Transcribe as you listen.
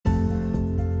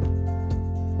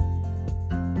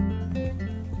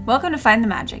Welcome to Find the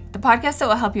Magic, the podcast that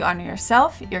will help you honor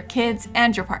yourself, your kids,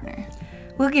 and your partner.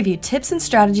 We'll give you tips and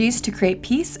strategies to create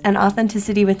peace and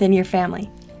authenticity within your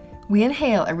family. We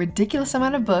inhale a ridiculous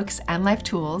amount of books and life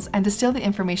tools and distill the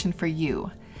information for you.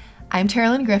 I'm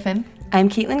Terralyn Griffin. I'm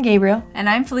Caitlin Gabriel. And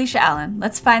I'm Felicia Allen.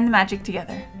 Let's find the magic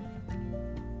together.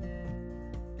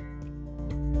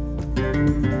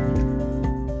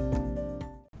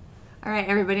 All right,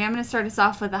 everybody, I'm going to start us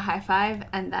off with a high five,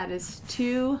 and that is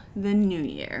to the new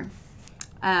year.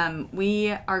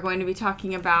 We are going to be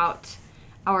talking about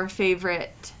our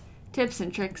favorite tips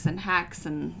and tricks and hacks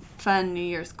and fun New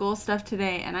Year's goal stuff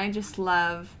today, and I just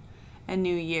love a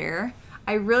new year.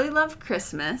 I really love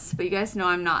Christmas, but you guys know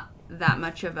I'm not that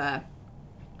much of a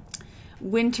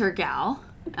winter gal.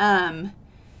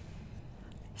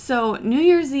 So New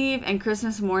Year's Eve and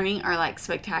Christmas morning are like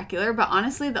spectacular, but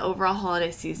honestly the overall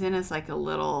holiday season is like a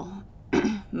little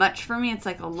much for me. It's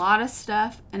like a lot of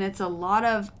stuff, and it's a lot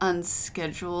of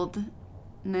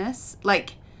unscheduledness.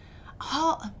 Like,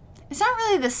 it's not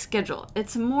really the schedule.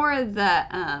 It's more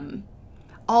the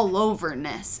all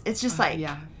overness. It's just like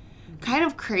kind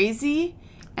of crazy.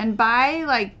 And by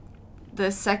like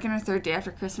the second or third day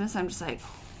after Christmas, I'm just like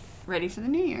ready for the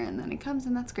new year, and then it comes,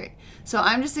 and that's great. So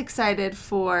I'm just excited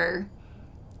for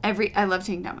I love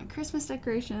taking down my Christmas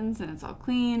decorations, and it's all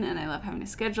clean, and I love having a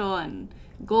schedule and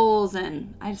goals,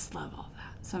 and I just love all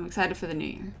that. So I'm excited for the new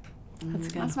year. That's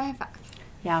good. That's my high five.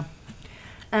 Yeah.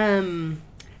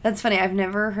 That's funny. I've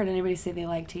never heard anybody say they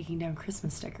like taking down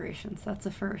Christmas decorations. That's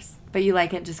a first. But you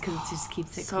like it just because it just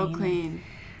keeps it so clean. clean.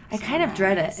 I kind of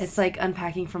dread it. It's like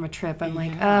unpacking from a trip. I'm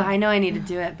like, I know I need to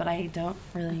do it, but I don't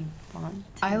really want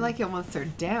to. I like it once they're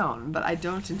down, but I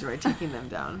don't enjoy taking them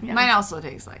down. Yeah. Mine also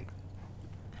takes like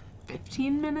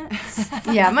 15 minutes.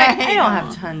 Yeah, I don't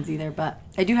have tons either, but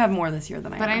I do have more this year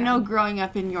than I have. But I know growing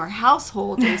up in your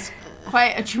household is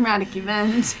quite a traumatic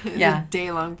event. It's a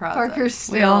day-long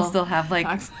process. We all still have like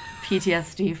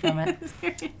PTSD from it.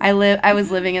 I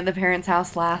was living at the parents'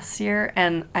 house last year,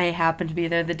 and I happened to be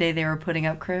there the day they were putting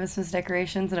up Christmas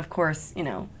decorations, and of course,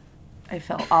 I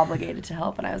felt obligated to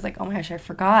help, and I was like, oh my gosh, I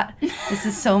forgot. This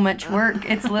is so much work.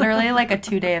 It's literally like a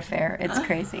 2-day affair. It's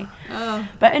crazy.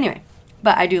 But anyway,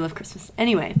 I do love Christmas.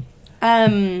 Anyway,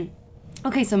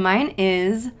 okay, so mine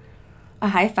is a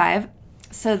high five.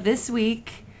 So this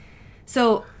week,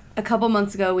 a couple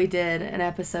months ago, we did an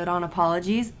episode on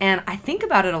apologies, and I think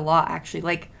about it a lot, actually,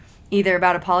 like either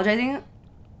about apologizing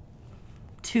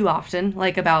too often,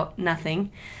 like about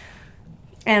nothing.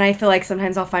 And I feel like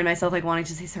sometimes I'll find myself like wanting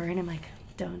to say sorry, and I'm like,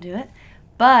 don't do it.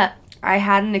 But I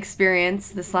had an experience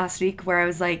this last week where I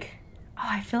was like, oh,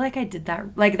 I feel like I did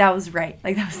that. Like, that was right.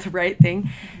 Like, that was the right thing.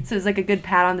 So it was like a good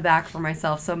pat on the back for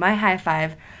myself. So my high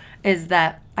five is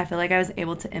that I feel like I was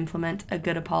able to implement a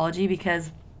good apology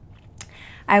because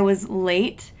I was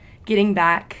late getting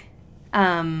back.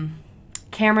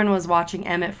 Cameron was watching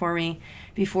Emmett for me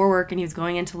before work, and he was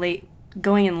going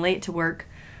in late to work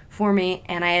for me,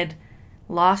 and I had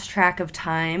lost track of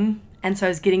time, and so I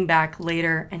was getting back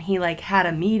later, and he like had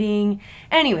a meeting.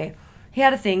 Anyway, he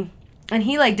had a thing, and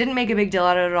he like didn't make a big deal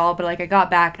out of it at all, but like I got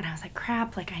back, and I was like,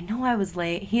 crap, like I know I was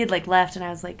late. He had like left, and I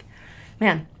was like,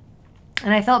 man,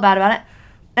 and I felt bad about it.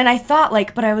 And I thought,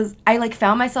 like, but I like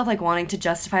found myself, like, wanting to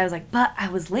justify. I was like, but I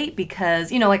was late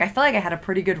because, like, I felt like I had a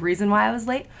pretty good reason why I was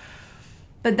late.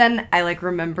 But then I, like,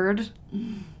 remembered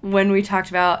when we talked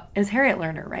about, it was Harriet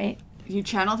Lerner, right? You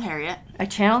channeled Harriet. I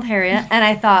channeled Harriet, and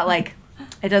I thought, like,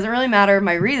 it doesn't really matter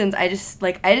my reasons. I just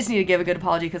need to give a good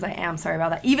apology because I am sorry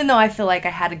about that. Even though I feel like I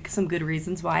had some good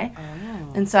reasons why.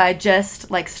 Oh. And so I just,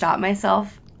 like, stopped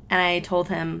myself, and I told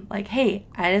him, like, hey,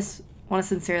 I just want to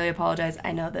sincerely apologize.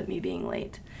 I know that me being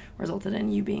late resulted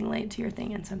in you being late to your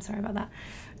thing, and so I'm sorry about that.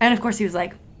 And of course he was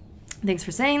like, thanks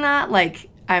for saying that, like,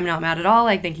 I'm not mad at all,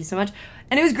 like, thank you so much.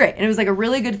 And it was great, and it was like a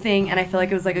really good thing, and I feel like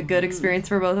it was like a good experience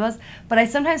for both of us. But I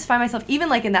sometimes find myself, even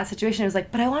like in that situation, I was like,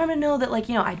 but I want him to know that, like,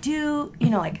 I do,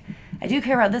 like, I do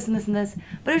care about this and this and this.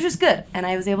 But it was just good, and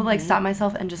I was able to like stop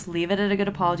myself and just leave it at a good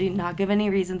apology, not give any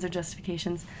reasons or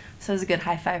justifications. So it was a good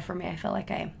high five for me. I felt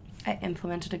like I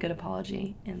implemented a good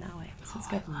apology in that way. So it's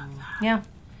good. I love that. Yeah.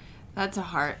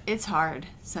 It's hard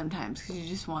sometimes because you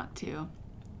just want to,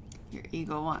 your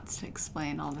ego wants to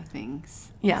explain all the things.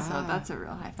 Yeah. So that's a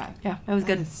real high five. Yeah, it was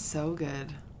good. That is so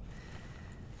good.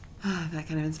 That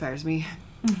kind of inspires me.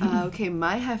 Okay,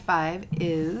 my high five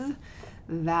is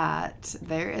that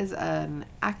there is an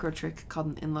acro trick called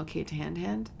an in-locate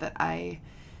hand that I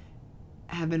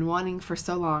have been wanting for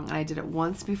so long, and I did it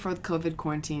once before the COVID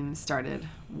quarantine started,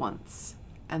 once,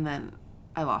 and then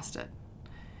I lost it.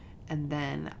 And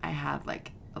then I had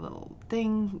like a little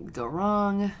thing go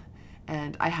wrong,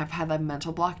 And I have had a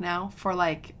mental block now for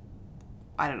like,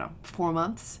 I don't know, 4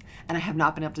 months, and I have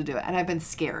not been able to do it. And I've been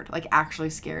scared, like actually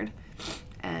scared.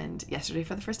 And yesterday,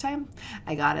 for the first time,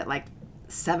 I got it like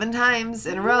 7 times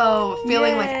in a row,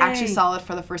 feeling like actually solid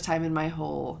for the first time in my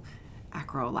whole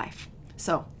acro life.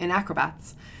 So in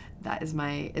acrobats, that is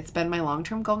it's been my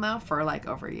long-term goal now for like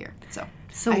over a year.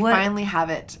 So I finally have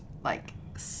it like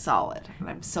solid, and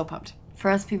I'm so pumped. For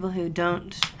us people who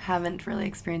haven't really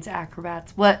experienced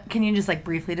acrobats, can you just like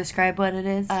briefly describe what it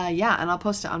is? Yeah, and I'll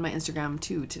post it on my Instagram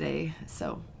too today,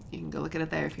 so you can go look at it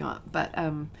there if you want. But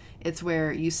it's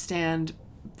where you stand,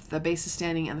 the base is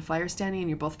standing and the flyer is standing, and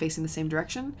you're both facing the same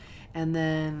direction, and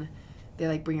then they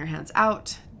like bring your hands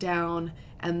out, down,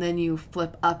 and then you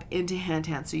flip up into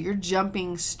hand. So you're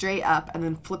jumping straight up and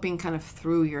then flipping kind of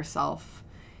through yourself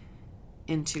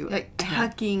into like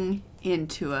tucking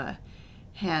into a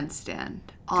handstand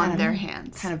on their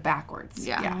hands. Kind of backwards.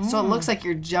 Yeah. So it looks like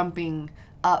you're jumping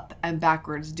up and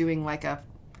backwards, doing like a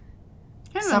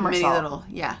kind somersault. Of a little,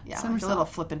 like a little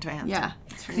flip into a handstand. Yeah.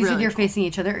 So you said you're facing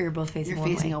each other, or you're both facing You're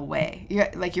one facing way?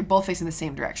 away. You're both facing the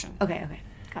same direction. Okay.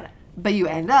 Got it. But you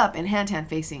end up in hand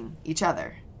facing each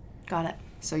other. Got it.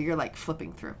 So you're like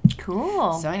flipping through.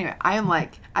 Cool. So anyway,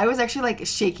 I was actually like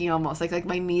shaking almost. Like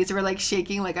my knees were like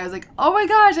shaking. Like I was like, oh my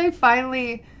gosh, I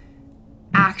finally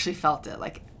actually felt it.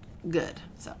 Like good.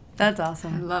 So that's I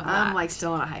awesome. love that. I'm like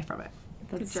still on a high from it.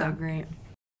 That's so great.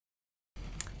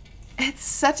 It's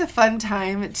such a fun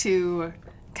time to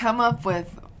come up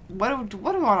with what do we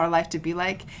want our life to be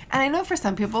like. And I know for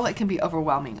some people it can be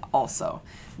overwhelming also.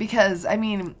 Because, I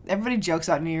mean, everybody jokes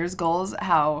about New Year's goals,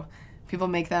 how people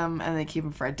make them and they keep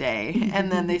them for a day and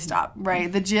then they stop,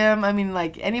 right? The gym, I mean,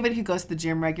 like anybody who goes to the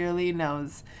gym regularly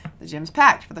knows the gym's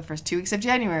packed for the first 2 weeks of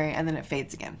January and then it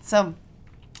fades again. So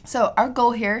our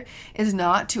goal here is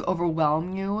not to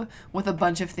overwhelm you with a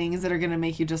bunch of things that are going to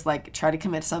make you just like try to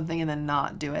commit something and then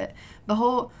not do it. The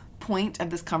whole point of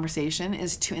this conversation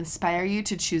is to inspire you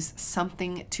to choose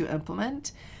something to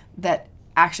implement that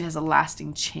actually has a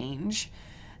lasting change,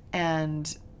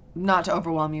 and not to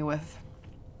overwhelm you with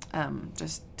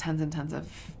just tons and tons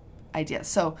of ideas.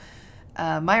 So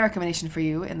my recommendation for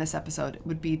you in this episode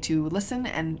would be to listen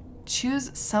and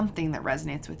choose something that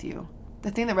resonates with you,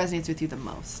 the thing that resonates with you the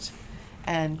most,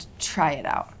 and try it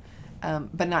out,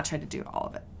 but not try to do all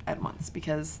of it at once,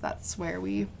 because that's where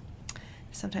we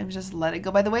sometimes just let it go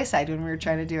by the wayside when we're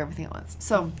trying to do everything at once.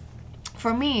 So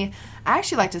for me, I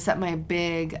actually like to set my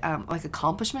big like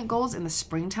accomplishment goals in the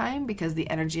springtime, because the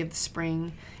energy of the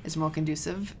spring is more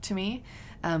conducive to me.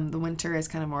 The winter is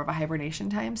kind of more of a hibernation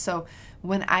time. So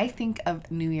when I think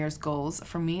of New Year's goals,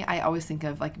 for me, I always think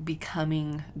of like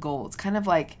becoming goals, kind of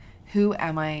like who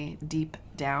am I deep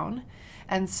down?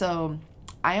 And so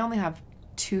I only have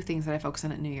 2 things that I focus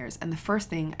on at New Year's. And the first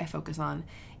thing I focus on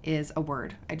is a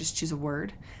word. I just choose a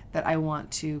word that I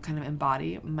want to kind of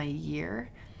embody my year.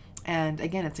 And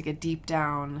again, it's like a deep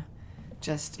down,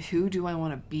 just who do I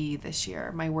want to be this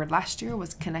year? My word last year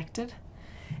was connected.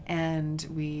 And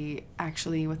we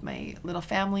actually, with my little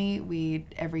family,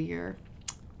 every year,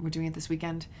 we're doing it this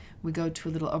weekend, we go to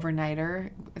a little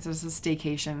overnighter. It's just a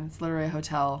staycation. It's literally a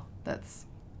hotel that's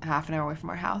half an hour away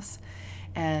from our house.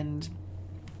 And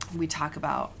we talk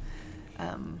about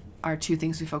our 2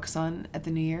 things we focus on at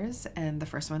the New Year's, and the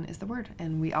first one is the word.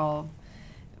 And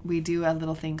we do a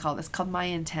little thing it's called My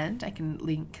Intent. I can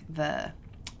link the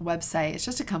website. It's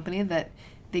just a company that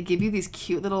they give you these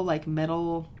cute little like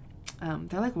metal,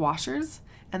 they're like washers,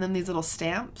 and then these little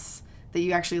stamps that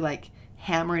you actually like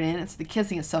hammer it in. It's the kids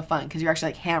think it's so fun because you're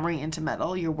actually like hammering into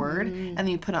metal your word, and then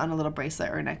you put it on a little bracelet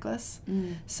or a necklace.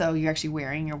 So you're actually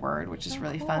wearing your word, which is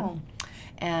really fun.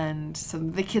 And so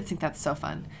the kids think that's so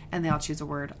fun, and they all choose a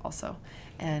word also.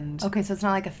 And okay, so it's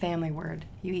not like a family word.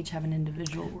 You each have an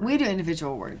individual word. We do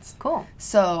individual words. Cool.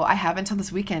 So I have until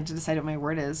this weekend to decide what my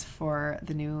word is for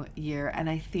the new year, and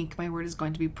I think my word is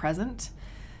going to be present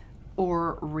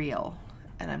or real.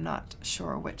 And I'm not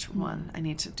sure which one. I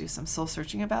need to do some soul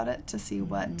searching about it to see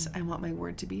what I want my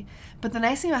word to be. But the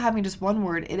nice thing about having just one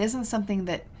word, it isn't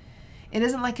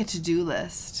like a to-do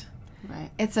list.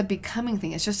 Right. It's a becoming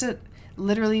thing. It's just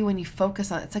literally when you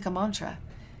focus on it, it's like a mantra.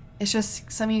 It's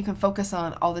just something you can focus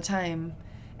on all the time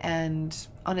and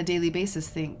on a daily basis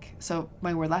think. So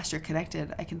my word last year,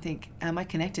 connected, I can think, am I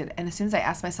connected? And as soon as I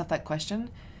ask myself that question,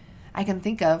 I can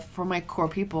think of, for my core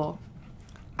people,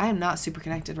 I am not super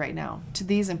connected right now to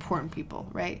these important people,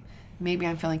 right? Maybe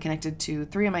I'm feeling connected to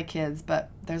 3 of my kids, but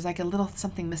there's like a little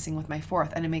something missing with my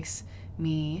 4th, and it makes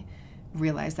me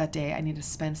realize that day I need to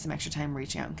spend some extra time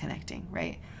reaching out and connecting,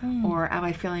 right? Or am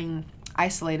I feeling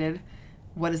isolated?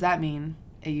 What does that mean?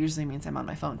 It usually means I'm on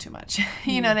my phone too much.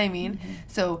 You know what I mean?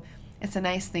 So it's a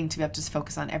nice thing to be able to just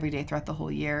focus on every day throughout the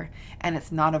whole year, and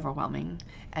it's not overwhelming,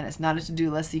 and it's not a to-do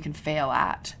list that you can fail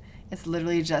at. It's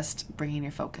literally just bringing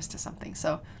your focus to something.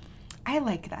 So I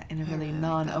like that in a really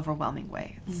non-overwhelming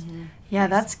way. Yeah,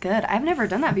 that's good. I've never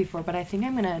done that before, but I think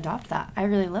I'm going to adopt that. I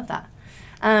really love that.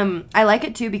 I like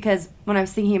it too because when I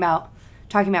was talking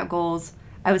about goals,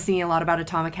 I was thinking a lot about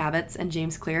Atomic Habits and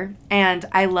James Clear, and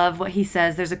I love what he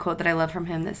says. There's a quote that I love from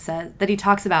him that says that he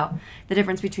talks about the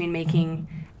difference between making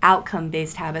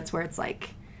outcome-based habits, where it's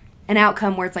like an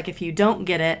outcome where it's like if you don't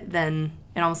get it, then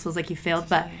it almost feels like you failed,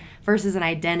 but versus an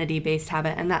identity-based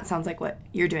habit, and that sounds like what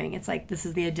you're doing. It's like, this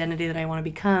is the identity that I want to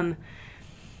become.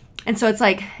 And so it's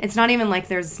like, it's not even like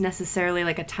there's necessarily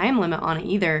like a time limit on it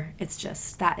either. It's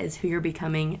just, that is who you're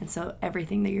becoming, and so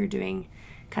everything that you're doing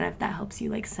kind of, that helps you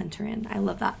like center in. I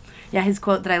love that. Yeah, his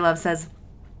quote that I love says,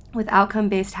 with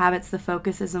outcome-based habits, the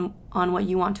focus is on what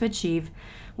you want to achieve.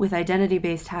 With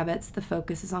identity-based habits, the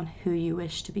focus is on who you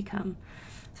wish to become.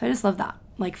 So I just love that,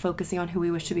 like focusing on who we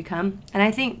wish to become. And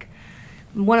I think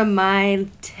one of my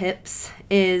tips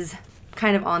is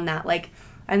kind of on that. Like,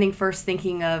 I think first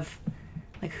thinking of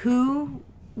like who,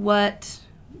 what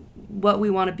we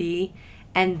want to be,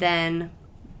 and then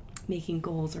making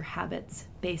goals or habits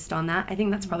based on that. I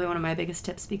think that's probably one of my biggest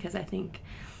tips, because I think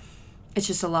it's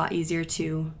just a lot easier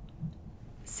to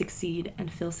succeed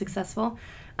and feel successful.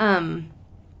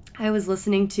 I was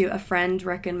listening to a friend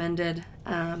recommended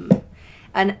a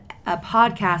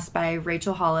podcast by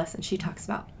Rachel Hollis, and she talks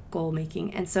about goal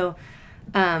making. And so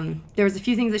there was a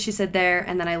few things that she said there,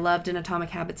 and then I loved in Atomic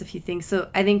Habits a few things. So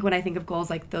I think when I think of goals,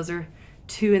 like those are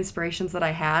two inspirations that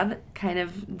I had kind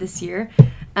of this year.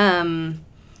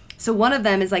 So one of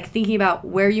them is like thinking about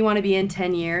where you want to be in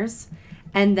 10 years,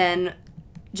 and then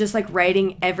just like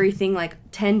writing everything, like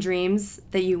 10 dreams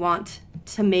that you want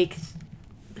to make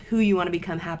who you want to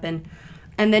become happen,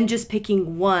 and then just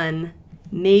picking one,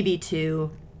 maybe two,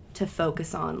 to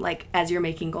focus on like as you're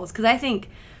making goals. Because I think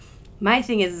my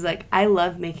thing is like I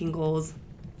love making goals,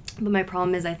 but my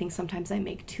problem is I think sometimes I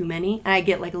make too many and I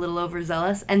get like a little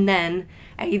overzealous, and then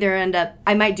I either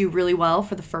I might do really well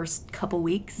for the first couple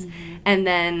weeks, and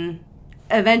then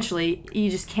eventually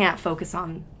you just can't focus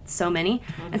on so many.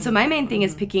 And so my main thing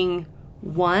is picking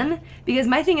one, because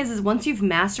my thing is once you've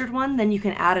mastered one, then you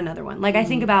can add another one. Like I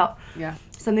think about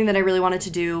something that I really wanted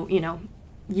to do,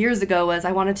 years ago, was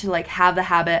I wanted to like have the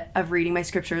habit of reading my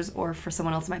scriptures, or for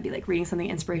someone else it might be like reading something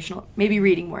inspirational, maybe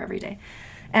reading more every day.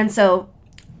 And so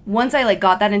once I like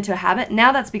got that into a habit,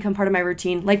 now that's become part of my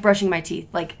routine, like brushing my teeth.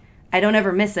 Like I don't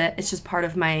ever miss it. It's just part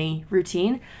of my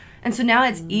routine. And so now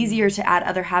it's easier to add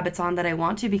other habits on that I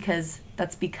want to, because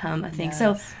that's become a thing. Yes.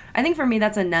 So I think for me,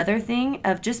 that's another thing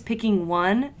of just picking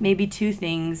one, maybe two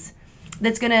things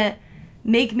that's going to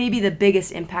make maybe the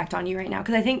biggest impact on you right now.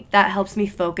 Because I think that helps me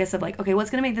focus of like, okay, what's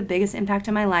going to make the biggest impact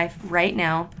in my life right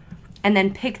now? And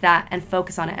then pick that and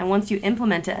focus on it. And once you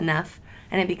implement it enough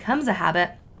and it becomes a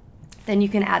habit, then you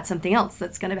can add something else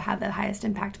that's going to have the highest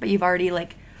impact. But you've already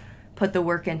like put the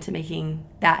work into making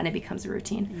that, and it becomes a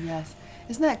routine. Yes.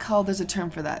 Isn't that called, there's a term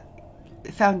for that.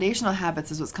 Foundational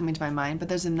habits is what's coming to my mind, but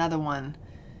there's another one.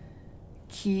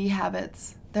 Key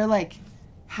habits. They're like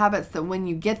habits that when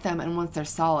you get them and once they're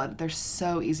solid, they're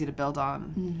so easy to build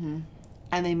on.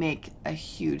 And they make a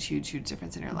huge, huge, huge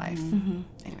difference in your life.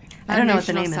 Anyway. I don't know what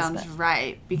the name sounds is.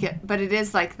 Right. But it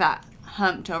is like that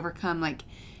hump to overcome. Like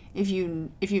if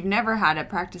you've never had a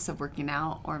practice of working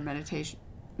out or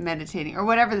meditating or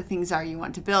whatever the things are you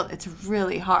want to build, it's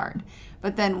really hard.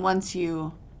 But then once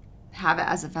you have it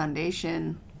as a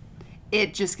foundation,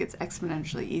 it just gets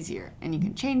exponentially easier, and you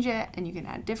can change it and you can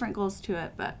add different goals to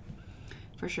it. But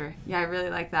for sure, yeah, I really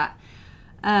like that.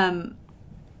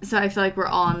 So I feel like we're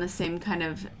all on the same kind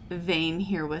of vein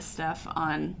here with stuff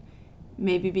on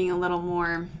maybe being a little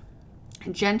more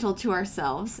gentle to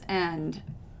ourselves. And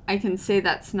I can say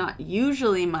that's not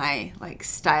usually my like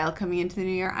style coming into the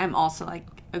new year. I'm also like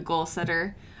a goal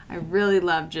setter. I really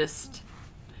love just,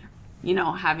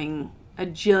 having a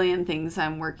jillion things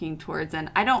I'm working towards, and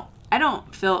I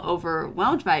don't feel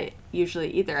overwhelmed by it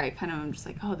usually either. I kind of am just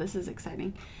like, oh, this is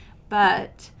exciting.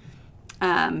 But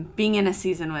being in a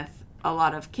season with a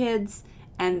lot of kids,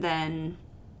 and then,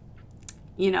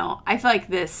 I feel like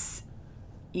this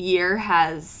year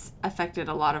has affected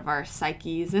a lot of our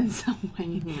psyches in some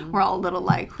way. We're all a little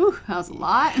like, whew, that was a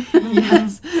lot.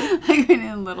 Yes. Like we need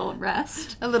a little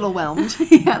rest. A little whelmed.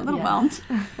 Yeah, a little whelmed.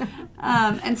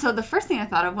 And so the first thing I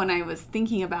thought of when I was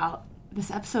thinking about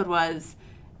this episode was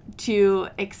to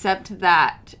accept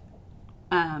that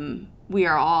we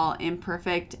are all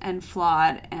imperfect and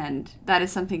flawed, and that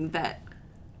is something that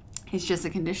is just a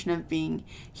condition of being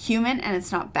human, and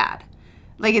it's not bad.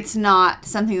 Like, it's not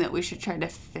something that we should try to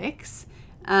fix.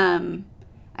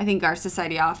 I think our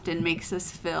society often makes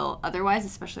us feel otherwise,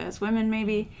 especially as women,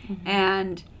 maybe. Mm-hmm.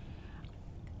 And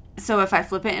so if I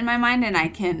flip it in my mind and I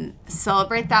can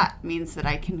celebrate that, means that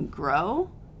I can grow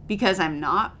because I'm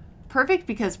not perfect,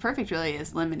 because perfect really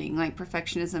is limiting. Like,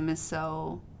 perfectionism is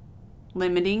so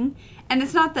limiting. And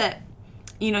it's not that,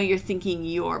 you know, you're thinking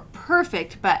you're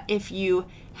perfect, but if you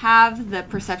have the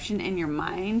perception in your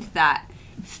mind that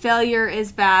failure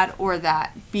is bad, or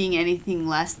that being anything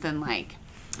less than, like,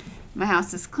 my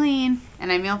house is clean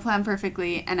and I meal plan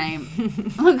perfectly and I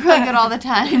look really good all the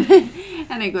time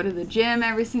and I go to the gym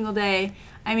every single day.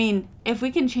 I mean, if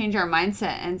we can change our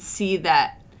mindset and see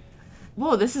that,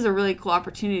 whoa, this is a really cool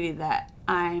opportunity that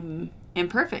I'm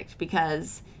imperfect,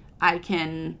 because I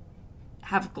can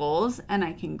have goals and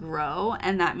I can grow,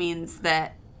 and that means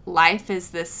that life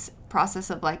is this process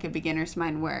of, like, a beginner's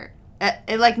mind where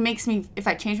it like makes me, if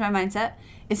I change my mindset,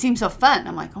 it seems so fun.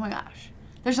 I'm like, oh my gosh,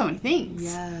 there's so many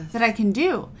things that I can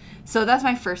do. So that's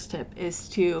my first tip, is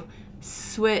to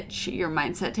switch your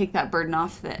mindset, take that burden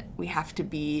off that we have to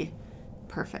be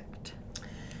perfect.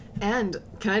 And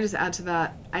can I just add to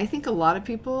that? I think a lot of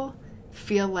people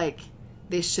feel like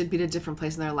they should be at a different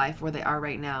place in their life where they are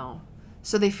right now.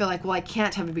 So they feel like, well, I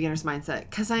can't have a beginner's mindset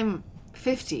because I'm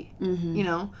 50, you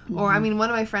know? Mm-hmm. Or, I mean, one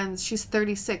of my friends, she's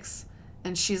 36,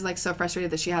 and she's, like, so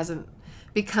frustrated that she hasn't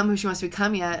become who she wants to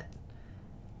become yet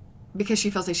because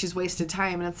she feels like she's wasted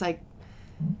time. And it's like,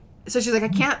 so she's like,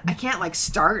 I can't like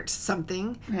start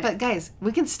something. Right. But guys,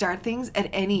 we can start things at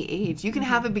any age. You can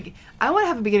have I want to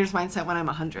have a beginner's mindset when I'm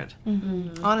 100,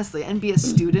 honestly, and be a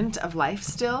student of life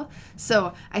still.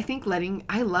 So I think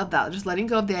I love that. Just letting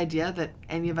go of the idea that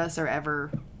any of us are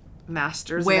ever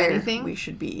masters where of anything. We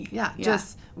should be. Yeah,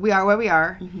 just we are where we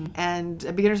are. And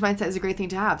a beginner's mindset is a great thing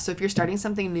to have. So if you're starting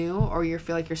something new, or you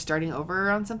feel like you're starting over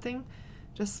on something,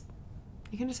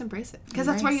 you can just embrace it, because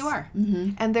that's where you are.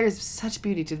 And there's such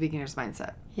beauty to the beginner's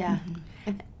mindset. Yeah.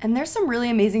 And there's some really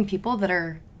amazing people that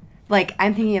are, like,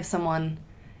 I'm thinking of someone,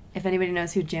 if anybody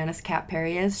knows who Janice Cat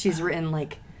Perry is, she's written,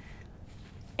 like,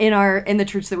 in the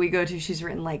church that we go to, she's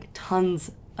written, like,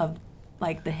 tons of,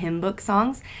 like, the hymn book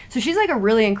songs. So she's, like, a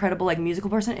really incredible, like, musical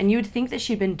person, and you would think that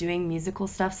she'd been doing musical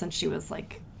stuff since she was,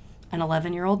 like, an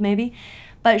 11-year-old maybe.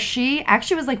 But she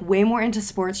actually was, like, way more into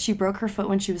sports. She broke her foot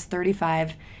when she was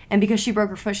 35. And because she broke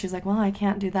her foot, she was like, well, I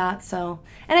can't do that. So,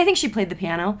 and I think she played the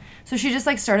piano. So she just,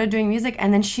 like, started doing music.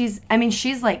 And then she's,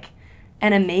 like,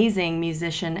 an amazing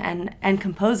musician and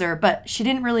composer. But she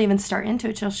didn't really even start into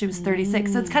it till she was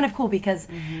 36. So it's kind of cool, because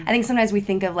I think sometimes we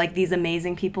think of, like, these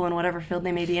amazing people in whatever field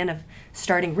they may be in, of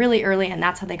starting really early, and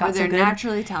that's how they got so good. They're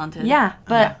naturally talented. Yeah,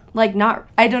 but, like, not,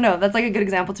 I don't know. That's, like, a good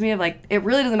example to me of, like, it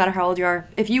really doesn't matter how old you are.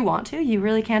 If you want to, you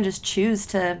really can just choose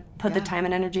to put the time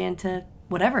and energy into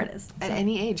whatever it is. At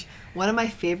any age. One of my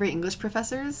favorite English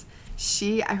professors,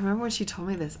 I remember when she told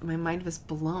me this, my mind was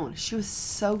blown. She was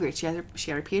so great. She had her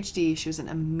PhD. She was an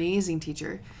amazing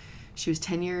teacher. She was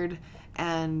tenured.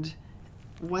 And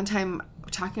one time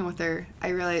talking with her, I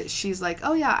realized, she's like,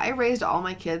 oh yeah, I raised all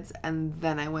my kids, and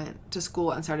then I went to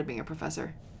school and started being a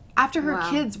professor. After her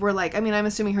kids were, like, I mean, I'm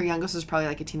assuming her youngest was probably,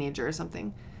 like, a teenager or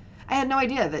something. I had no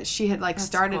idea that she had, like,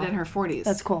 started in her 40s.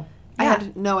 That's cool. I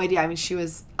had no idea. I mean, she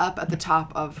was up at the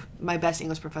top of my best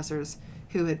English professors,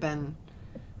 who had been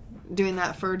doing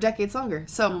that for decades longer.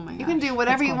 So you can do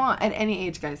whatever you want at any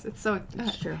age, guys. It's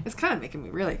true. It's kind of making me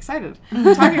really excited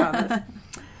talking about this.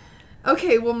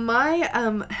 Okay, well,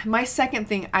 my second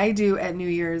thing I do at New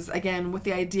Year's, again, with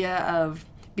the idea of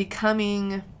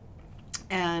becoming,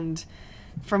 and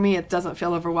for me, it doesn't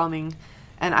feel overwhelming.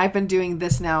 And I've been doing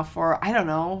this now for, I don't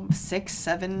know, 6,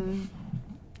 7,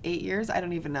 8 years? I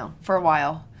don't even know. For a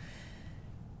while.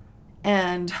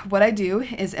 And what I do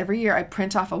is every year I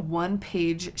print off a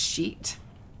 1-page sheet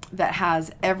that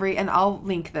has and I'll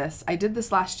link this. I did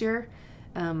this last year.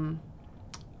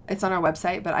 It's on our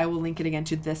website, but I will link it again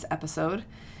to this episode.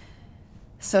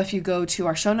 So if you go to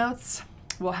our show notes,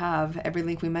 we'll have every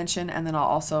link we mention, and then I'll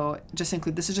also just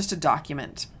include, this is just a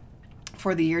document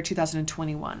for the year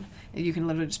 2021. You can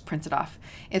literally just print it off.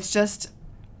 It's just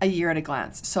a year at a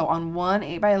glance. So on one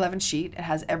 8x11 sheet, it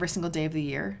has every single day of the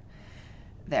year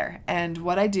there. And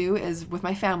what I do is, with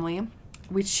my family,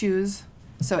 we choose,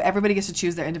 so everybody gets to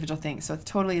choose their individual things. So it's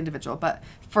totally individual. But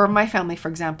for my family, for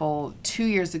example, 2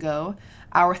 years ago,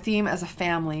 our theme as a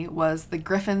family was the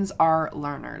Griffins are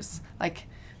learners. Like,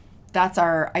 that's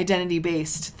our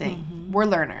identity-based thing. We're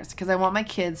learners, because I want my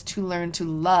kids to learn to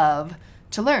love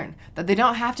to learn, that they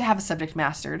don't have to have a subject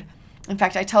mastered. In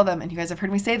fact, I tell them, and you guys have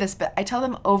heard me say this, but I tell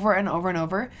them over and over and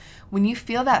over, when you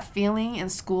feel that feeling in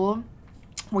school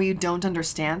where you don't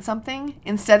understand something,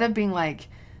 instead of being like,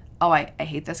 oh, I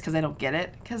hate this because I don't get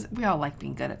it. Because we all like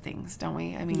being good at things, don't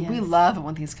we? I mean, we love it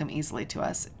when things come easily to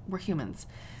us. We're humans.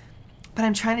 But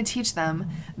I'm trying to teach them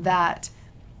that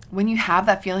when you have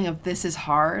that feeling of this is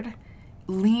hard,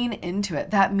 lean into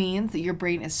it. That means that your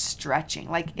brain is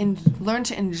stretching. Like, learn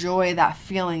to enjoy that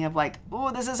feeling of like,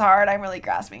 oh, this is hard. I'm really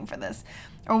grasping for this.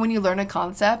 Or when you learn a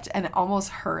concept and it almost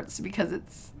hurts because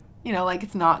it's, you know, like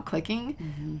it's not clicking.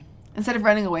 Mm-hmm. Instead of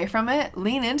running away from it,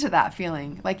 lean into that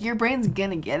feeling. Like, your brain's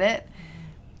gonna get it.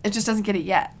 It just doesn't get it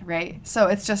yet, right? So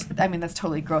it's just, I mean, that's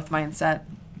totally growth mindset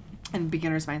and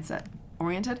beginner's mindset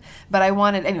oriented. But I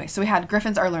wanted, anyway, so we had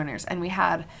Griffins are learners, and we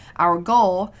had our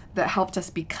goal that helped us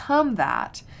become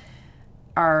that,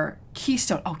 our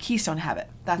keystone habit.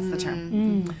 That's the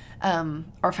term.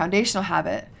 Our foundational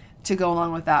habit to go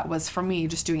along with that was, for me,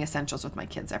 just doing essentials with my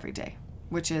kids every day.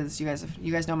 Which is, you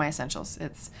guys know my essentials.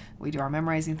 It's, we do our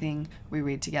memorizing thing, we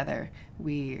read together,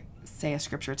 we say a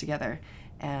scripture together,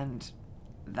 and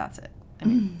that's it. I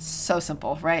mean, so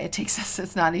simple, right? It takes us,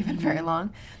 it's not even very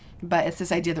long, but it's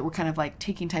this idea that we're kind of like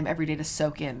taking time every day to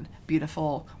soak in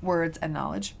beautiful words and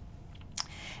knowledge.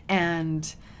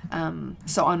 And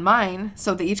so on mine,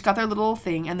 so they each got their little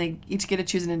thing, and they each get to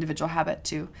choose an individual habit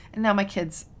too. And now my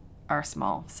kids are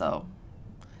small, so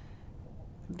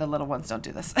the little ones don't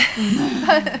do this.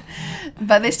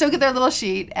 but they still get their little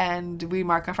sheet, and we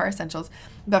mark off our essentials.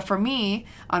 But for me,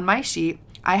 on my sheet,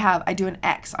 I do an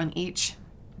X on each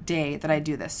day that I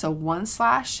do this. So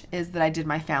 1/ is that I did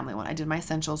my family one. I did my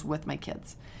essentials with my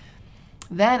kids.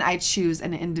 Then I choose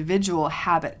an individual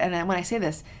habit. And when I say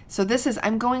this, so this is,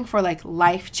 I'm going for like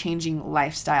life-changing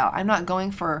lifestyle. I'm not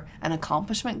going for an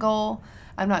accomplishment goal.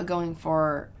 I'm not going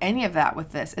for any of that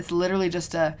with this. It's literally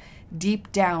just a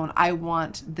deep down, I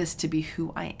want this to be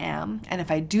who I am. And if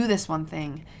I do this one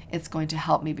thing, it's going to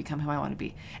help me become who I want to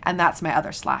be. And that's my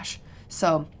other /.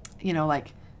 So, you know,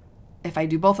 like if I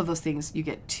do both of those things, you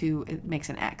get 2, it makes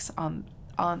an X on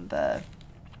the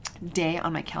day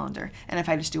on my calendar. And if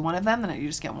I just do one of them, then you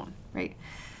just get 1, right?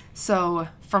 So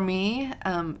for me,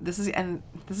 this is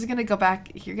going to go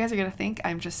back, you guys are going to think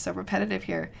I'm just so repetitive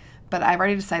here, but I've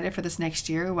already decided for this next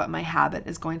year what my habit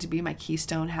is going to be, my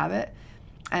keystone habit.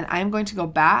 And I'm going to go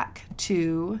back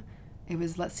to, it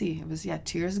was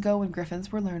 2 years ago when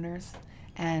Griffins were learners.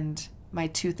 And my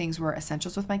 2 things were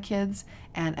essentials with my kids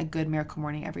and a good miracle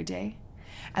morning every day.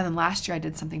 And then last year I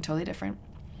did something totally different.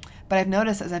 But I've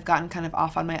noticed as I've gotten kind of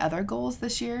off on my other goals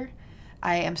this year,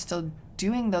 I am still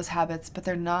doing those habits, but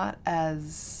they're not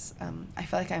as, I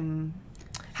feel like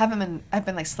I've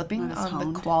been like slipping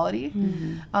on the quality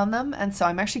on them. And so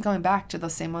I'm actually going back to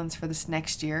those same ones for this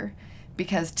next year,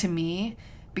 because to me,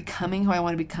 becoming who I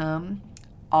want to become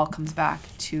all comes back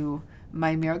to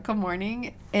my miracle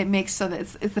morning. It makes so that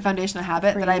it's the foundational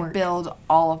habit that I build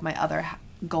all of my other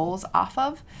goals off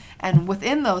of. And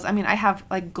within those, I mean, I have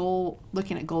like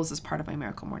looking at goals as part of my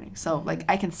miracle morning. So like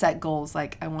I can set goals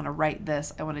like I want to write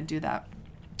this, I want to do that.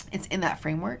 It's in that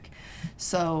framework.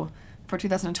 So for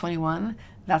 2021,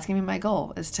 that's going to be my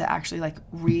goal, is to actually like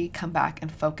come back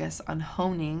and focus on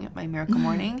honing my miracle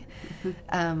morning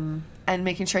and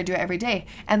making sure I do it every day.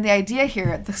 And the idea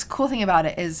here, the cool thing about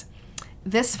it is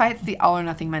this fights the all or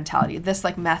nothing mentality. This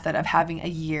like method of having a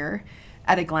year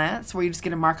at a glance where you just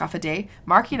get to mark off a day.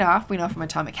 Marking off, we know from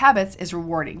Atomic Habits, is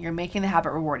rewarding. You're making the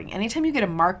habit rewarding. Anytime you get to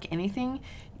mark anything,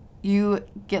 you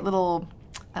get little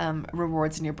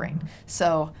rewards in your brain.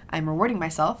 So I'm rewarding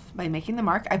myself by making the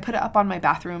mark. I put it up on my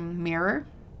bathroom mirror,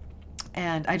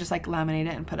 and I just like laminate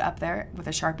it and put it up there with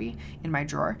a Sharpie in my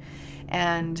drawer.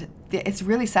 And it's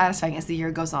really satisfying as the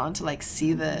year goes on to like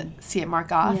see it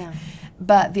mark off. Yeah.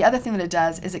 But the other thing that it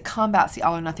does is it combats the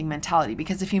all or nothing mentality,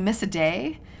 because if you miss a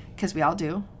day, because we all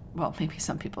do, well, maybe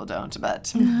some people don't,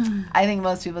 but I think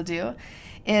most people do,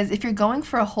 is if you're going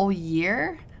for a whole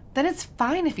year, then it's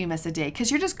fine if you miss a day,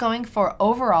 because you're just going for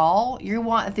overall, you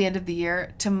want at the end of the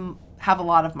year to have a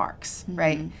lot of marks,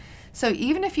 right? So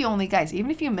even if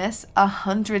you miss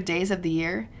 100 days of the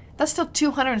year, that's still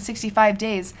 265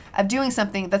 days of doing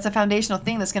something that's a foundational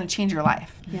thing that's going to change your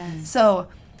life. Yes. So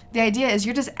the idea is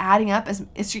you're just adding up,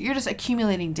 you're just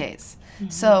accumulating days.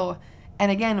 So,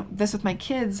 and again, this with my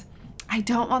kids, I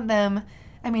don't want them,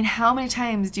 I mean, how many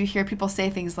times do you hear people say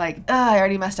things like, I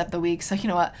already messed up the week, so you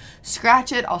know what,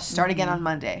 scratch it, I'll start again on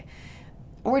Monday.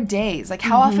 Or days, like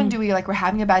how often do we, like we're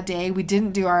having a bad day, we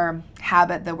didn't do our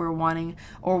habit that we're wanting,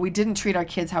 or we didn't treat our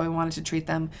kids how we wanted to treat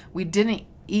them, we didn't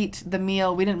eat the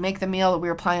meal, we didn't make the meal that we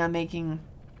were planning on making,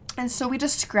 and so we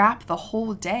just scrap the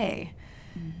whole day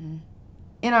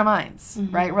in our minds,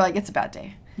 right? We're like, it's a bad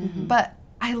day. But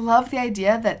I love the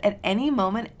idea that at any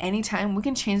moment, anytime, we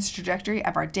can change the trajectory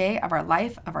of our day, of our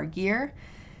life, of our year.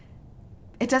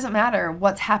 It doesn't matter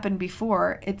what's happened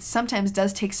before. It sometimes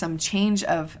does take some change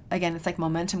of, again, it's like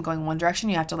momentum going one direction.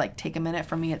 You have to like take a minute.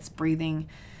 For me, it's breathing.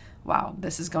 Wow,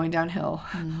 this is going downhill.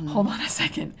 Hold on a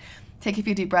second. Take a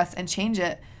few deep breaths and change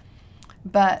it.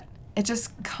 But it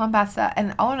just combats that.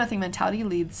 And all or nothing mentality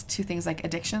leads to things like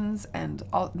addictions and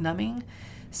all numbing.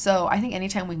 So I think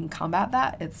anytime we can combat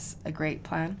that, it's a great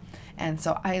plan. And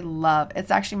so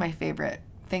it's actually my favorite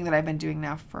thing that I've been doing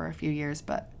now for a few years,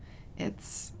 but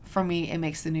for me, it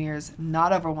makes the New Year's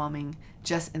not overwhelming,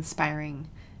 just inspiring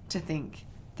to think,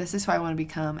 this is who I want to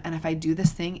become. And if I do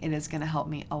this thing, it is going to help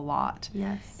me a lot.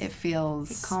 Yes. It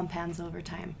feels... It compounds over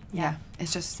time. Yeah.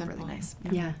 It's just simple. Really nice.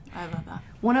 Yeah. I love that.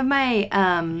 One of my...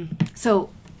 so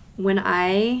when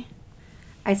I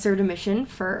served a mission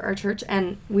for our church,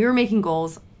 and we were making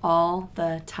goals all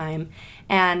the time.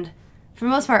 And for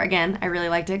the most part, again, I really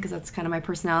liked it because that's kind of my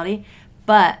personality.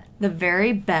 But the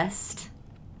very best,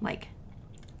 like,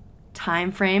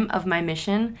 time frame of my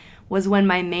mission was when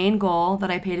my main goal that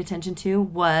I paid attention to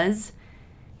was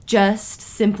just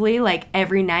simply, like,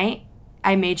 every night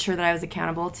I made sure that I was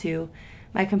accountable to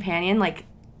my companion, like,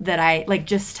 that I, like,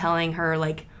 just telling her,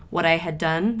 like, what I had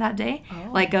done that day,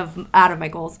 like, out of my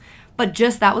goals. But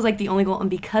just that was, like, the only goal. And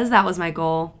because that was my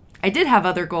goal, I did have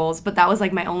other goals, but that was,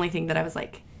 like, my only thing that I was,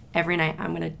 like, every night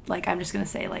I'm just going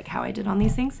to say, like, how I did on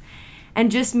these things. And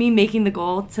just me making the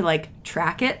goal to, like,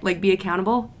 track it, like, be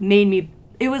accountable,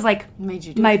 it was, like, made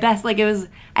you do my it. best. Like,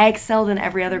 I excelled in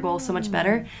every other goal so much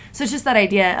better. So it's just that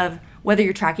idea of whether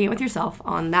you're tracking it with yourself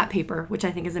on that paper, which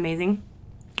I think is amazing,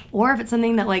 or if it's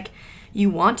something that, like, you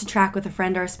want to track with a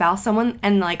friend or a spouse, someone,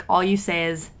 and, like, all you say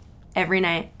is, every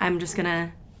night I'm just going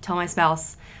to tell my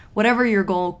spouse, whatever your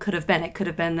goal could have been. It could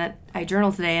have been that I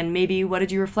journaled today, and maybe what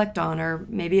did you reflect on, or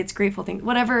maybe it's grateful things,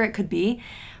 whatever it could be.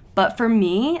 But for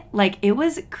me, like, it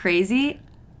was crazy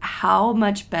how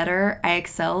much better I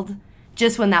excelled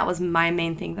just when that was my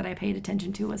main thing that I paid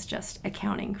attention to, was just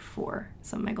accounting for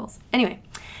some of my goals. Anyway,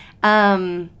 so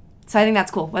I think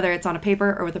that's cool. Whether it's on a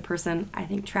paper or with a person, I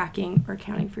think tracking or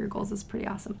accounting for your goals is pretty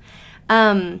awesome.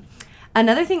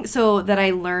 Another thing, so that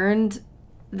I learned,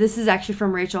 this is actually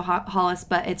from Rachel Hollis,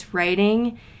 but it's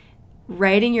writing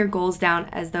your goals down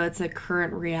as though it's a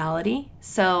current reality.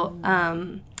 So,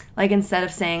 like, instead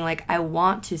of saying, like, I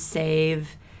want to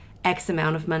save X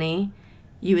amount of money,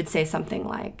 you would say something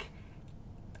like,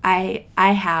 I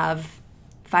have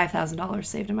 $5,000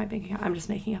 saved in my bank account. I'm just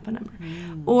making up a number.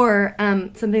 Or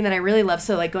something that I really love,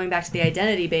 so, like, going back to the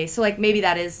identity base. So, like, maybe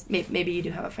that is, maybe you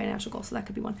do have a financial goal, so that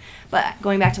could be one. But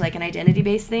going back to, like, an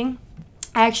identity-based thing,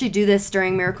 I actually do this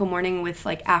during Miracle Morning with,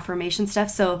 like, affirmation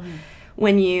stuff. So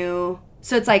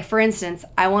so it's like, for instance,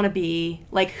 I want to be,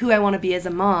 like, who I want to be as a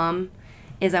mom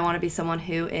is I want to be someone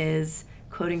who is,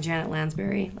 quoting Janet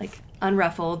Lansbury, like,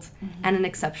 unruffled and an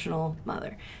exceptional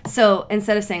mother. So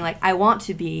instead of saying, like, I want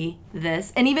to be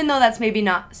this, and even though that's maybe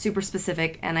not super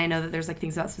specific, and I know that there's, like,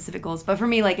 things about specific goals, but for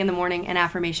me, like, in the morning, an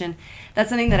affirmation, that's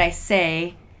something that I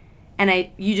say, and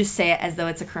you just say it as though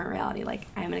it's a current reality, like,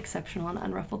 I am an exceptional and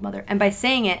unruffled mother. And by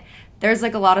saying it, there's,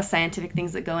 like, a lot of scientific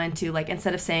things that go into, like,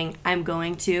 instead of saying I'm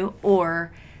going to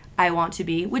or I want to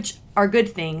be, which are good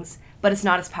things, but it's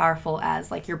not as powerful as,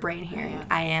 like, your brain hearing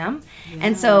I am. Yes.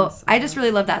 And so I just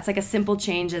really love that. It's like a simple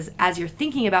change as you're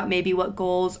thinking about maybe what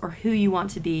goals or who you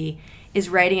want to be, is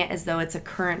writing it as though it's a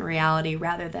current reality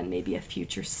rather than maybe a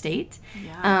future state.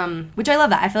 Yeah. Which I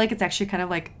love that. I feel like it's actually kind of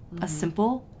like a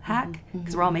simple hack,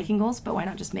 because we're all making goals, but why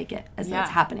not just make it as though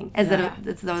it's happening, as though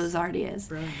it already is.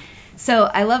 Brilliant. So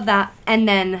I love that. And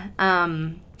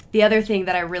then the other thing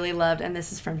that I really loved, and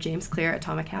this is from James Clear,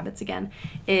 Atomic Habits again,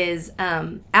 is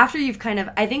after you've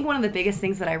I think one of the biggest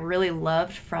things that I really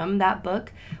loved from that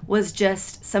book was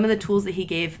just some of the tools that he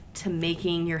gave to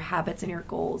making your habits and your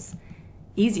goals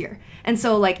easier. And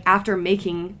so, like, after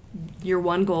making your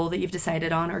one goal that you've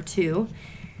decided on, or two,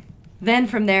 then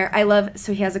from there,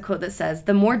 so he has a quote that says,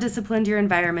 the more disciplined your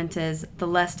environment is, the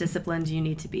less disciplined you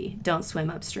need to be. Don't swim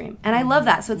upstream. And I love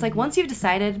that. So it's like, once you've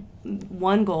decided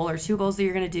one goal or two goals that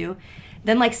you're going to do,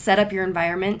 then, like, set up your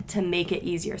environment to make it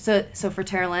easier. So for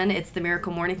Tara Lynn, it's the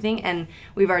Miracle Morning thing, and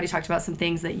we've already talked about some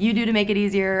things that you do to make it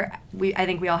easier. I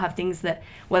think we all have things that,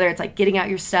 whether it's, like, getting out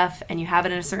your stuff and you have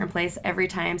it in a certain place every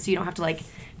time, so you don't have to, like,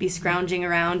 be scrounging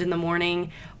around in the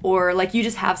morning, or, like, you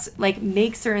just have, like,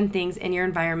 make certain things in your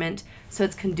environment so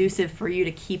it's conducive for you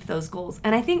to keep those goals.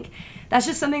 And I think that's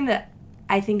just something that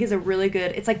I think is a really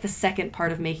good, it's like the second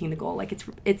part of making the goal. Like,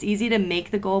 it's easy to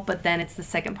make the goal, but then it's the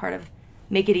second part of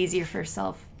make it easier for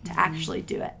yourself to actually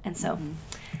do it. And so,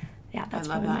 yeah, that's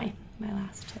probably my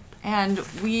last tip. And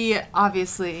we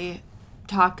obviously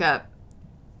talk up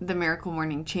the Miracle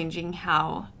Morning changing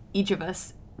how each of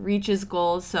us reaches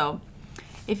goals. So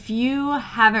if you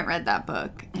haven't read that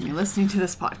book and you're listening to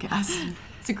this podcast,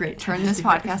 It's a great turn this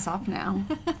podcast off now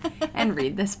and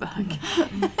read this book.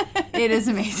 It is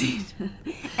amazing.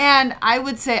 And I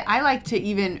would say I like to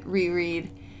even reread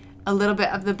a little bit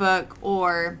of the book.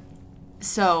 Or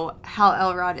so Hal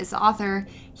Elrod is the author.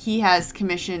 He has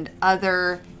commissioned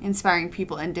other inspiring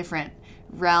people in different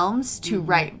realms to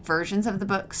write versions of the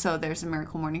book. So there's a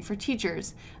Miracle Morning for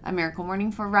teachers, a Miracle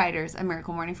Morning for writers, a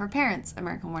Miracle Morning for parents, a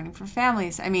Miracle Morning for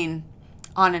families. I mean,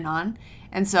 on and on.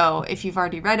 And so if you've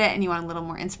already read it and you want a little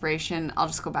more inspiration, I'll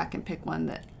just go back and pick one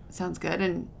that sounds good.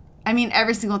 And I mean,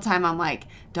 every single time I'm like,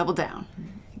 double down.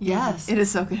 Yes. It is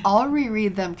so good. I'll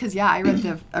reread them because, I read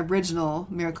the original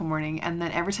Miracle Morning, and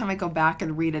then every time I go back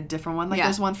and read a different one, like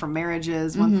there's one for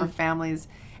marriages, one for families,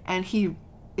 and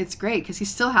it's great because he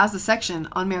still has the section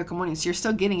on Miracle Morning, so you're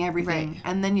still getting everything, Right.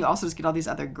 and then you also just get all these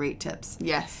other great tips.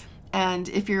 Yes. And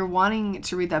if you're wanting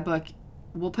to read that book,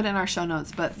 we'll put it in our show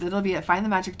notes, but it'll be at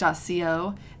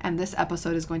findthemagic.co, and this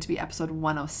episode is going to be episode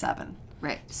 107.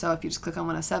 Right. So if you just click on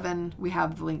 107, we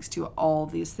have the links to all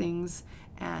these things,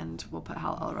 and we'll put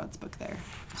Hal Elrod's book there.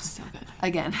 So good.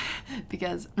 Again,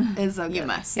 because it's so good. You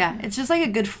must. Yeah, it's just like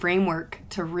a good framework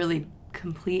to really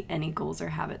complete any goals or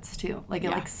habits too. Like it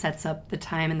Yeah. like sets up the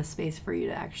time and the space for you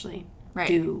to actually Right.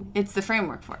 do. It's the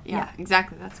framework for it. Yeah, Yeah.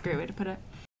 exactly. That's a great way to put it.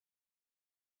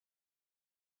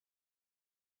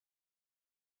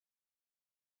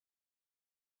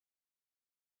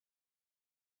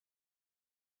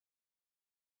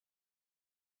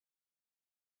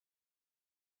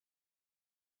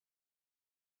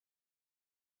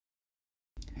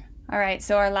 All right,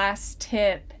 so our last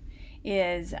tip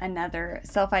is another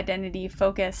self-identity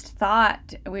focused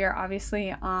thought. We are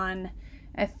obviously on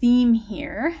a theme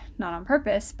here, not on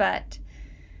purpose, but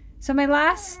so my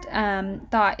last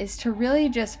thought is to really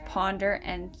just ponder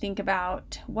and think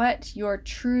about what your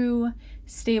true,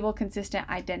 stable, consistent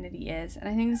identity is. And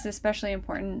I think this is especially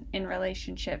important in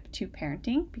relationship to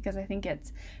parenting, because I think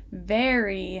it's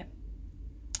very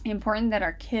important that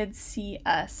our kids see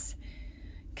us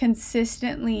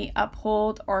consistently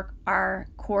uphold our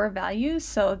core values,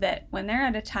 so that when they're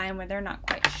at a time where they're not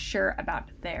quite sure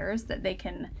about theirs, that they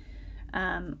can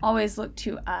always look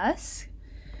to us.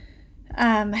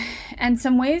 And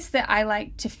some ways that I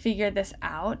like to figure this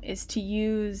out is to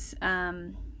use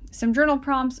some journal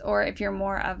prompts, or if you're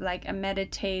more of like a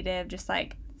meditative, just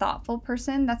like thoughtful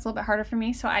person, that's a little bit harder for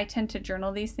me. So I tend to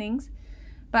journal these things,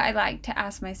 but I like to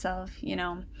ask myself,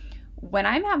 when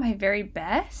I'm at my very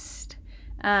best,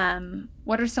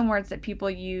 what are some words that people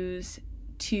use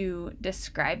to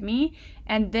describe me?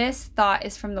 And this thought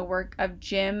is from the work of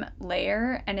Jim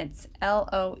Loehr, and it's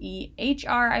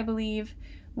Loehr, I believe.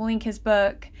 We'll link his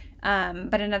book.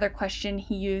 But another question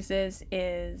he uses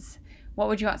is, what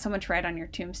would you want someone to write on your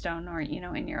tombstone, or,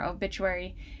 in your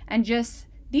obituary? And just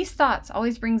these thoughts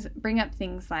always bring up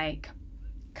things like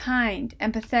kind,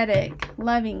 empathetic,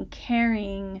 loving,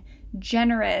 caring,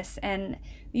 generous. And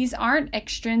these aren't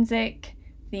extrinsic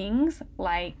things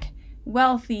like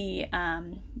wealthy,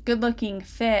 good looking,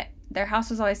 fit, their house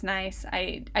was always nice.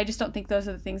 I just don't think those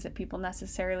are the things that people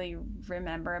necessarily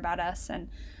remember about us. And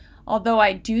although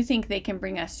I do think they can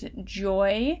bring us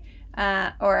joy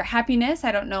or happiness,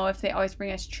 I don't know if they always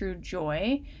bring us true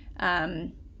joy.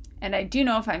 And I do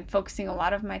know if I'm focusing a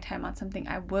lot of my time on something,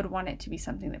 I would want it to be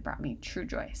something that brought me true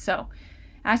joy. So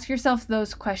ask yourself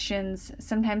those questions.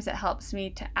 Sometimes it helps me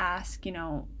to ask,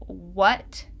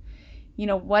 what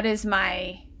is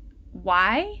my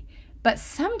why? But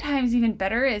sometimes even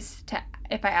better is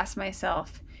if I ask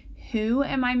myself, who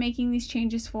am I making these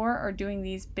changes for, or doing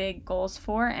these big goals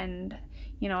for? And,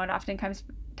 it often comes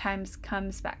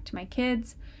back to my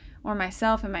kids or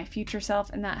myself and my future self.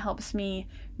 And that helps me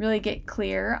really get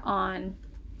clear on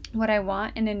what I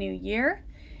want in a new year.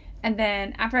 And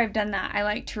then after I've done that, I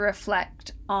like to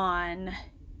reflect on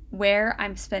where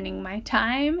I'm spending my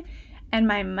time and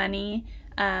my money.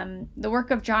 The work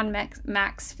of John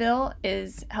Maxfield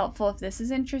is helpful if this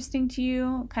is interesting to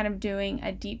you, kind of doing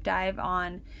a deep dive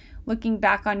on looking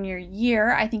back on your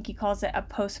year. I think he calls it a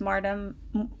postmortem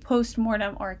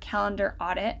or a calendar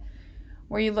audit,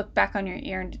 where you look back on your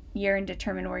year and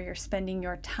determine where you're spending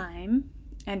your time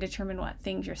and determine what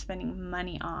things you're spending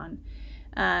money on.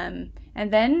 And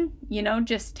then,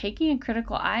 just taking a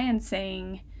critical eye and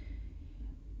saying,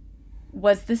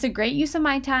 was this a great use of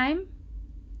my time?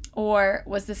 Or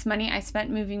was this money I spent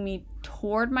moving me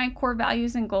toward my core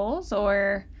values and goals,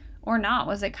 or not?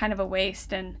 Was it kind of a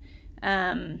waste? And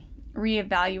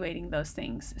reevaluating those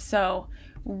things. So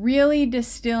really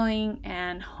distilling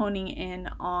and honing in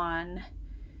on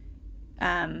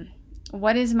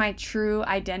what is my true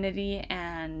identity,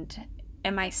 and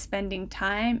am I spending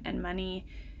time and money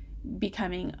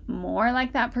becoming more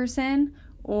like that person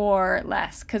or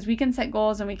less? Because we can set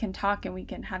goals and we can talk and we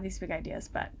can have these big ideas,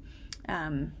 but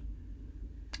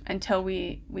until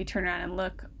we turn around and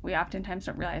look, we oftentimes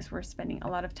don't realize we're spending a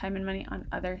lot of time and money on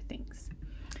other things.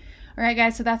 All right,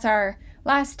 guys, so that's our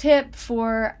last tip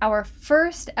for our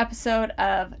first episode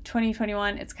of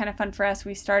 2021. It's kind of fun for us.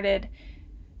 We started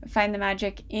Find the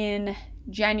Magic in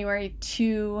January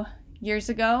 2 years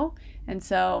ago, and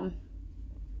so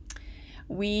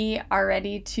we are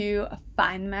ready to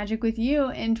find the magic with you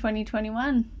in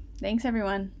 2021. Thanks,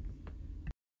 everyone.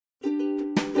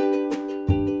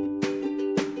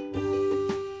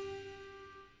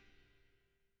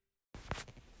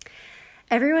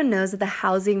 Everyone knows that the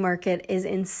housing market is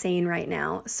insane right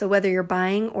now. So whether you're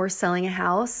buying or selling a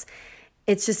house,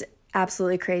 it's just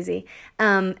absolutely crazy.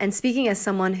 And speaking as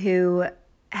someone who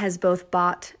has both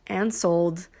bought and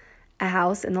sold a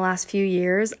house in the last few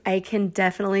years, I can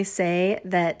definitely say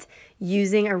that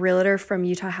using a realtor from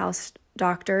Utah House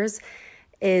Doctors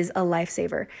is a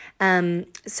lifesaver.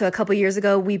 So a couple years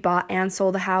ago, we bought and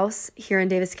sold a house here in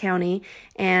Davis County,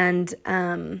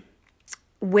 and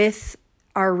with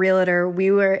our realtor, we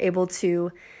were able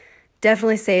to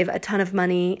definitely save a ton of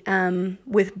money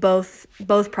with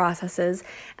both processes.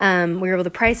 We were able to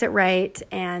price it right,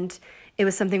 and it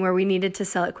was something where we needed to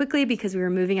sell it quickly because we were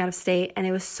moving out of state, and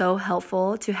it was so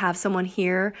helpful to have someone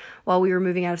here while we were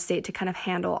moving out of state to kind of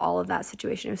handle all of that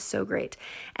situation. It was so great.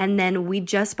 And then we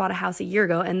just bought a house a year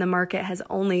ago, and the market has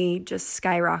only just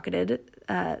skyrocketed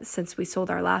since we sold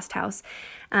our last house.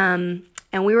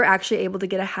 And we were actually able to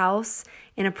get a house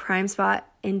in a prime spot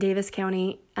in Davis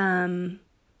County, and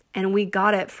we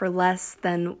got it for less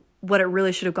than what it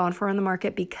really should have gone for on the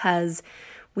market because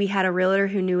we had a realtor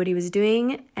who knew what he was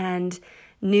doing and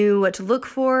knew what to look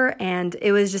for, and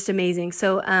it was just amazing.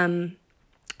 So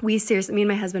me and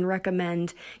my husband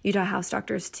recommend Utah House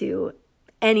Doctors to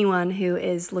anyone who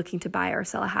is looking to buy or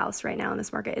sell a house right now in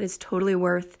this market. It is totally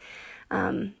worth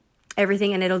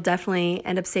everything, and it'll definitely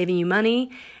end up saving you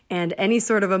money and any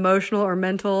sort of emotional or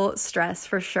mental stress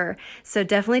for sure. So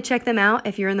definitely check them out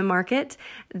if you're in the market.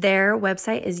 Their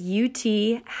website is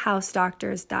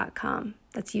uthousedoctors.com.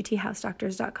 That's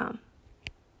uthousedoctors.com.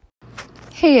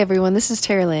 Hey everyone, this is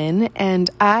Tara Lynn, and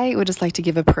I would just like to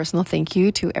give a personal thank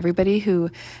you to everybody who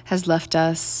has left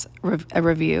us a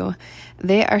review.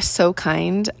 They are so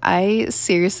kind. I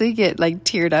seriously get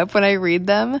teared up when I read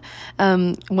them.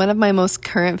 One of my most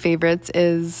current favorites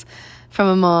is from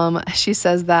a mom. She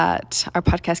says that our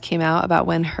podcast came out about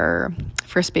when her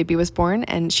first baby was born,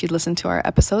 and she'd listen to our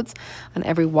episodes on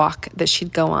every walk that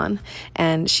she'd go on,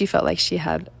 and she felt like she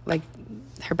had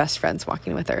her best friends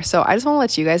walking with her. So I just want to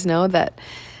let you guys know that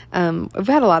we've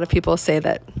had a lot of people say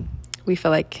that they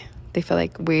feel like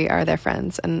we are their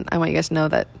friends, and I want you guys to know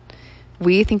that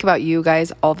we think about you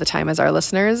guys all the time as our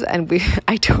listeners, and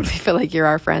I totally feel like you're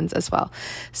our friends as well.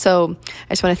 So I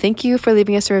just want to thank you for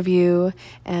leaving us a review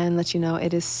and let you know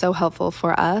it is so helpful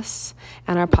for us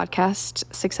and our podcast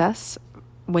success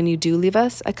when you do leave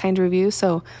us a kind review.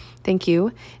 So thank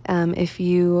you. If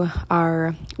you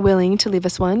are willing to leave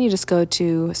us one, you just go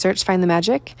to search Find the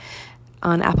Magic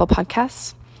on Apple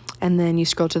Podcasts, and then you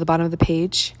scroll to the bottom of the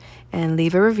page and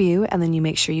leave a review, and then you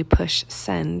make sure you push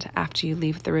send after you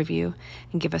leave the review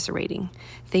and give us a rating.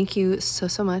 Thank you so,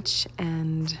 so much,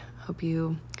 and hope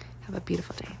you have a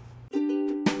beautiful day.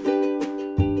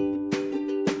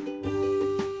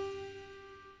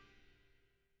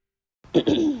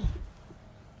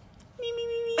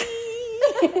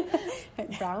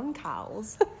 Brown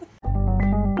cows.